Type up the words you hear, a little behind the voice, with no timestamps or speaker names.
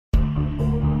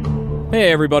Hey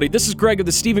everybody, this is Greg of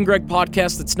the Steve and Greg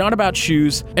podcast that's not about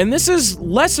shoes, and this is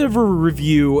less of a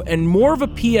review and more of a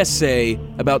PSA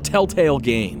about Telltale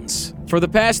games. For the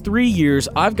past 3 years,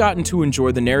 I've gotten to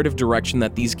enjoy the narrative direction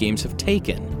that these games have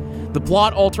taken. The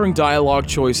plot-altering dialogue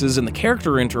choices and the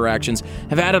character interactions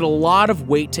have added a lot of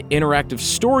weight to interactive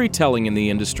storytelling in the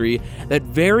industry that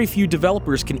very few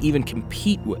developers can even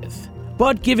compete with.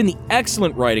 But given the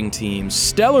excellent writing teams,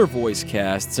 stellar voice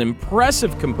casts,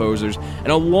 impressive composers, and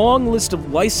a long list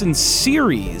of licensed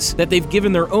series that they've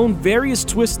given their own various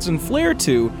twists and flair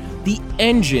to, the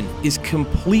engine is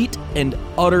complete and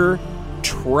utter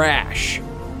trash.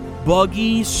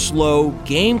 Buggy, slow,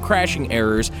 game-crashing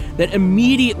errors that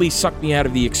immediately suck me out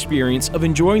of the experience of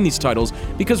enjoying these titles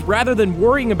because rather than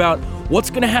worrying about what's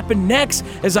going to happen next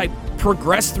as I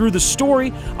progress through the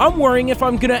story, I'm worrying if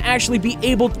I'm going to actually be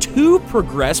able to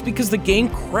progress because the game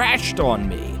crashed on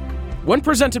me. When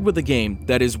presented with a game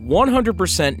that is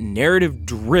 100%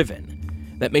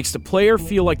 narrative-driven, that makes the player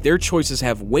feel like their choices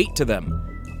have weight to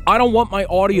them, I don't want my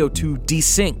audio to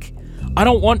desync. I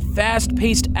don't want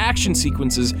fast-paced action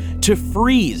sequences to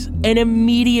freeze and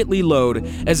immediately load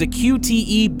as a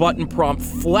QTE button prompt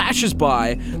flashes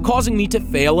by, causing me to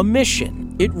fail a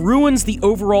mission. It ruins the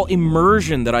overall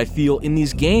immersion that I feel in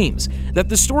these games, that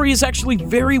the story is actually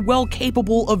very well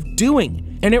capable of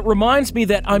doing. And it reminds me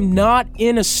that I'm not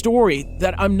in a story,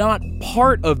 that I'm not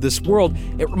part of this world.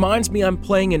 It reminds me I'm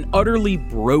playing an utterly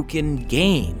broken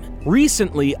game.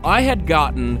 Recently, I had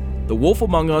gotten The Wolf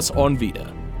Among Us on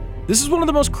Vita. This is one of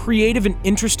the most creative and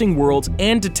interesting worlds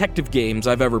and detective games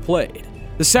I've ever played.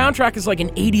 The soundtrack is like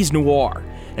an 80s noir,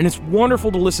 and it's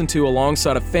wonderful to listen to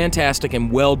alongside a fantastic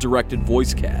and well-directed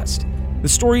voice cast. The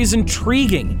story is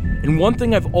intriguing, and one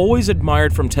thing I've always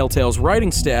admired from Telltale's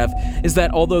writing staff is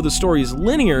that although the story is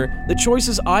linear, the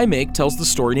choices I make tells the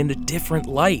story in a different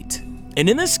light. And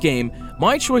in this game,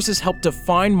 my choices help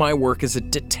define my work as a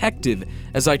detective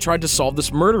as I tried to solve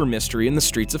this murder mystery in the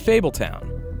streets of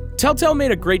Fabletown. Telltale made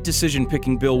a great decision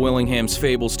picking Bill Willingham's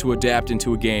Fables to adapt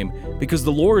into a game because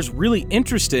the lore is really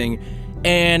interesting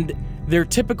and their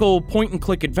typical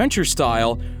point-and-click adventure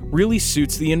style really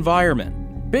suits the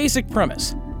environment. Basic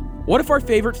premise. What if our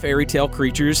favorite fairy tale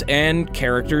creatures and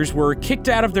characters were kicked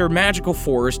out of their magical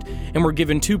forest and were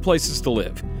given two places to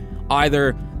live?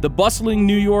 Either the bustling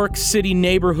New York City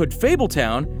neighborhood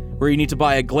Fabletown, where you need to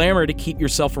buy a glamour to keep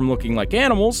yourself from looking like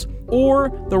animals, or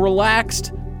the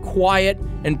relaxed, quiet,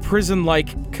 and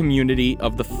prison-like community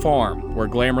of the farm, where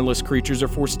glamourless creatures are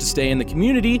forced to stay in the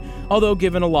community, although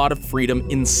given a lot of freedom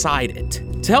inside it.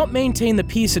 To help maintain the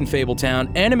peace in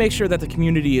Fabletown, and to make sure that the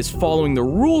community is following the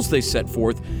rules they set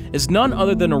forth, is none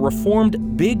other than a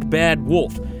reformed Big Bad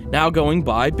Wolf, now going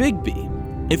by Bigby.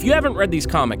 If you haven't read these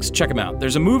comics, check them out.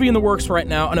 There's a movie in the works right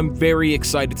now, and I'm very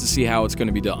excited to see how it's going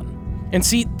to be done. And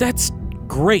see, that's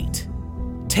great.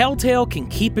 Telltale can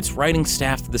keep its writing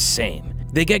staff the same.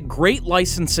 They get great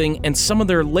licensing, and some of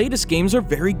their latest games are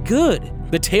very good.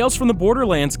 The Tales from the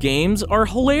Borderlands games are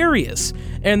hilarious,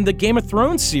 and the Game of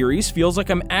Thrones series feels like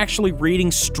I'm actually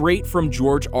reading straight from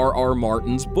George R.R.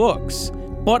 Martin's books.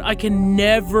 But I can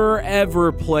never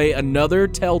ever play another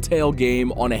Telltale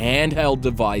game on a handheld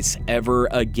device ever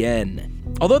again.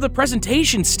 Although the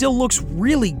presentation still looks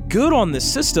really good on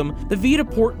this system, the Vita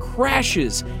port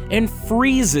crashes and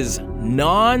freezes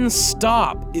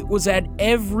non-stop. It was at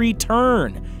every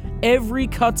turn, every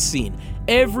cutscene,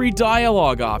 every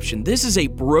dialogue option. This is a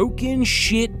broken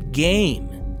shit game.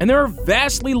 And there are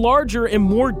vastly larger and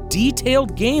more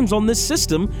detailed games on this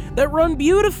system that run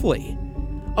beautifully.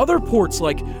 Other ports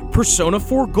like Persona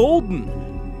 4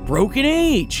 Golden, Broken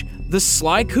Age, the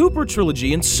Sly Cooper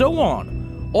trilogy, and so on.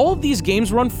 All of these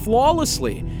games run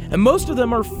flawlessly, and most of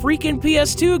them are freaking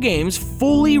PS2 games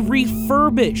fully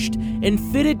refurbished and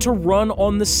fitted to run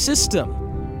on the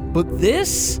system. But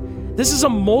this is a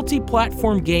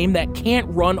multi-platform game that can't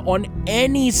run on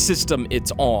any system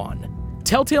it's on.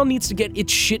 Telltale needs to get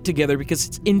its shit together because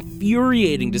it's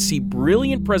infuriating to see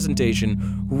brilliant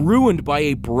presentation ruined by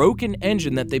a broken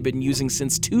engine that they've been using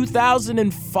since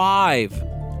 2005.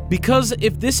 Because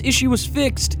if this issue was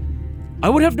fixed, I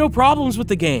would have no problems with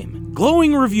the game.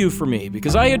 Glowing review for me,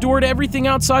 because I adored everything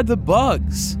outside the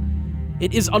bugs.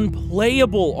 It is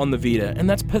unplayable on the Vita, and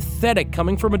that's pathetic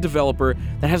coming from a developer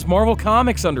that has Marvel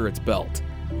Comics under its belt.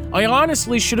 I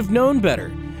honestly should have known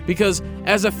better, because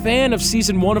as a fan of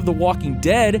Season 1 of The Walking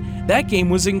Dead, that game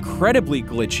was incredibly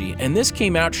glitchy, and this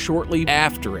came out shortly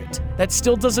after it. That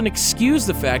still doesn't excuse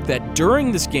the fact that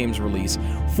during this game's release,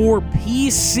 for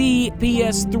PC,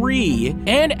 PS3,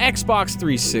 and Xbox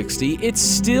 360, it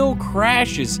still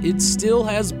crashes, it still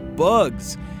has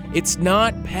bugs, it's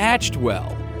not patched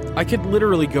well. I could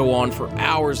literally go on for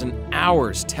hours and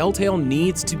hours. Telltale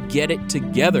needs to get it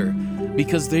together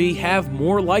because they have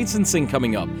more licensing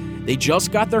coming up. They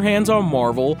just got their hands on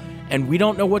Marvel, and we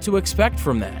don't know what to expect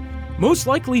from that. Most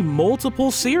likely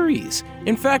multiple series.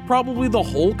 In fact, probably the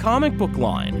whole comic book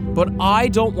line. But I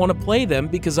don't want to play them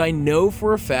because I know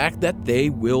for a fact that they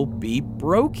will be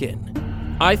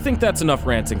broken. I think that's enough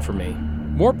ranting for me.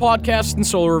 More podcasts and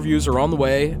solo reviews are on the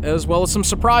way, as well as some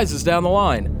surprises down the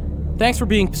line. Thanks for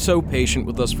being so patient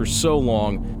with us for so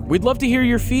long. We'd love to hear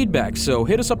your feedback, so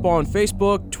hit us up on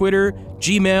Facebook, Twitter,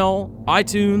 Gmail,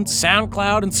 iTunes,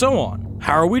 SoundCloud, and so on.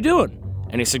 How are we doing?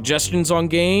 Any suggestions on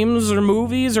games or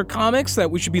movies or comics that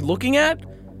we should be looking at?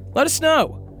 Let us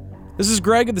know. This is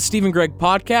Greg of the Stephen Gregg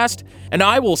Podcast, and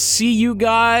I will see you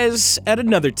guys at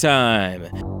another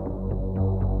time.